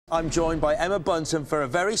I'm joined by Emma Bunton for a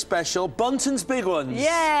very special Bunton's Big Ones.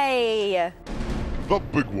 Yay! The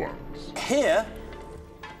big ones. Here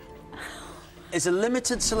is a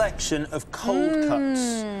limited selection of cold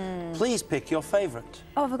cuts. Please pick your favourite.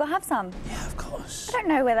 Oh, have I got to have some? Yeah, of course. I don't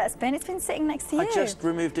know where that's been. It's been sitting next to you. I just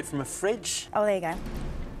removed it from a fridge. Oh, there you go.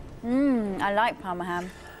 I like Parma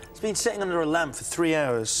ham. It's been sitting under a lamp for 3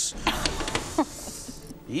 hours.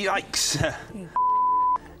 Yikes.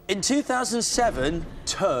 In 2007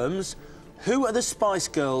 terms, who are the Spice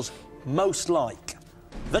Girls most like?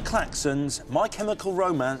 The Klaxons, My Chemical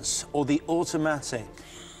Romance or The Automatics?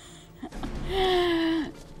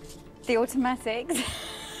 The Automatics.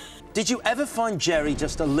 Did you ever find Jerry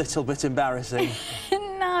just a little bit embarrassing?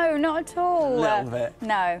 No, not at all. A little bit?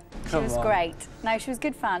 No, she Come was on. great. No, she was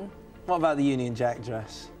good fun. What about the Union Jack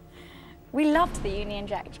dress? We loved the Union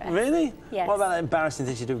Jack dress. Really? Yes. What about that embarrassing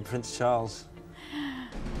thing you did with Prince Charles?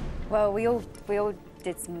 Well, we all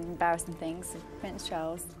did some embarrassing things with Prince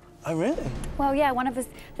Charles. Oh, really? Well, yeah, one of us,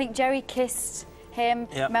 I think Jerry kissed him,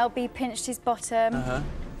 Yep. Mel B pinched his bottom. Uh-huh.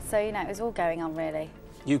 So, you know, it was all going on, really.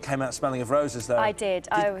 You came out smelling of roses, though. I did.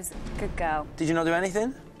 I was a good girl. Did you not do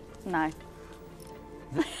anything? No.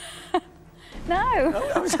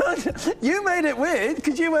 No. You made it weird,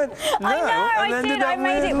 because you went, no, I know, and then I did. did that I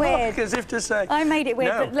made it look, weird. as if to say, I made it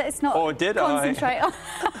weird, no. but let's not Or did concentrate on...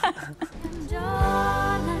 And all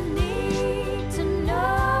I need to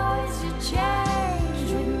know is you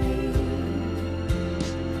change with me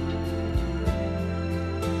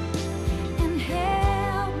and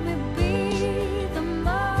help me be the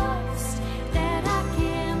most that I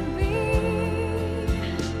can be.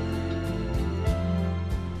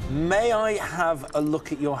 May I have a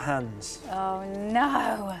look at your hands? Oh,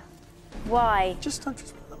 no. Why? Just look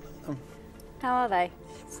at them. How are they?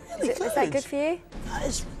 Really Is that good for you? That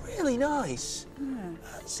is really nice.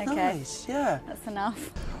 That's Okay. nice, yeah. That's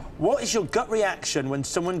enough. What is your gut reaction when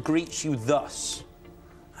someone greets you thus?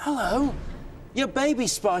 Hello, you're Baby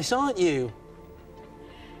Spice, aren't you?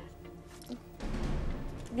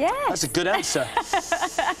 Yes. That's a good answer.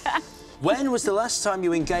 When was the last time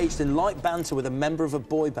you engaged in light banter with a member of a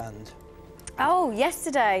boy band? Oh,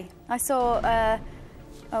 yesterday. I saw...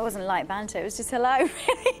 oh, it wasn't light banter, it was just hello,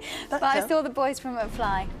 really. But I saw the boys from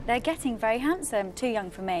McFly. They're getting very handsome. Too young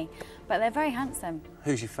for me, but they're very handsome.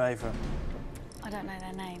 Who's your favourite? I don't know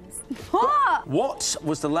their names. What? What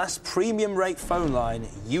was the last premium rate phone line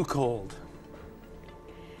you called?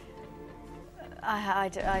 I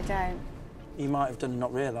don't. You might have done and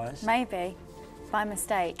not realised. Maybe. By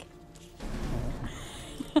mistake.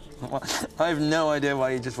 I have no idea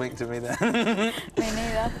why you just winked at me there. Me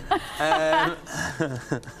neither.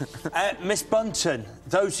 Miss Bunton,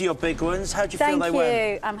 those are your big ones. How do you feel Thank they you.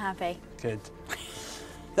 went? I'm happy. Good.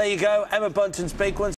 There you go, Emma Bunton's big ones.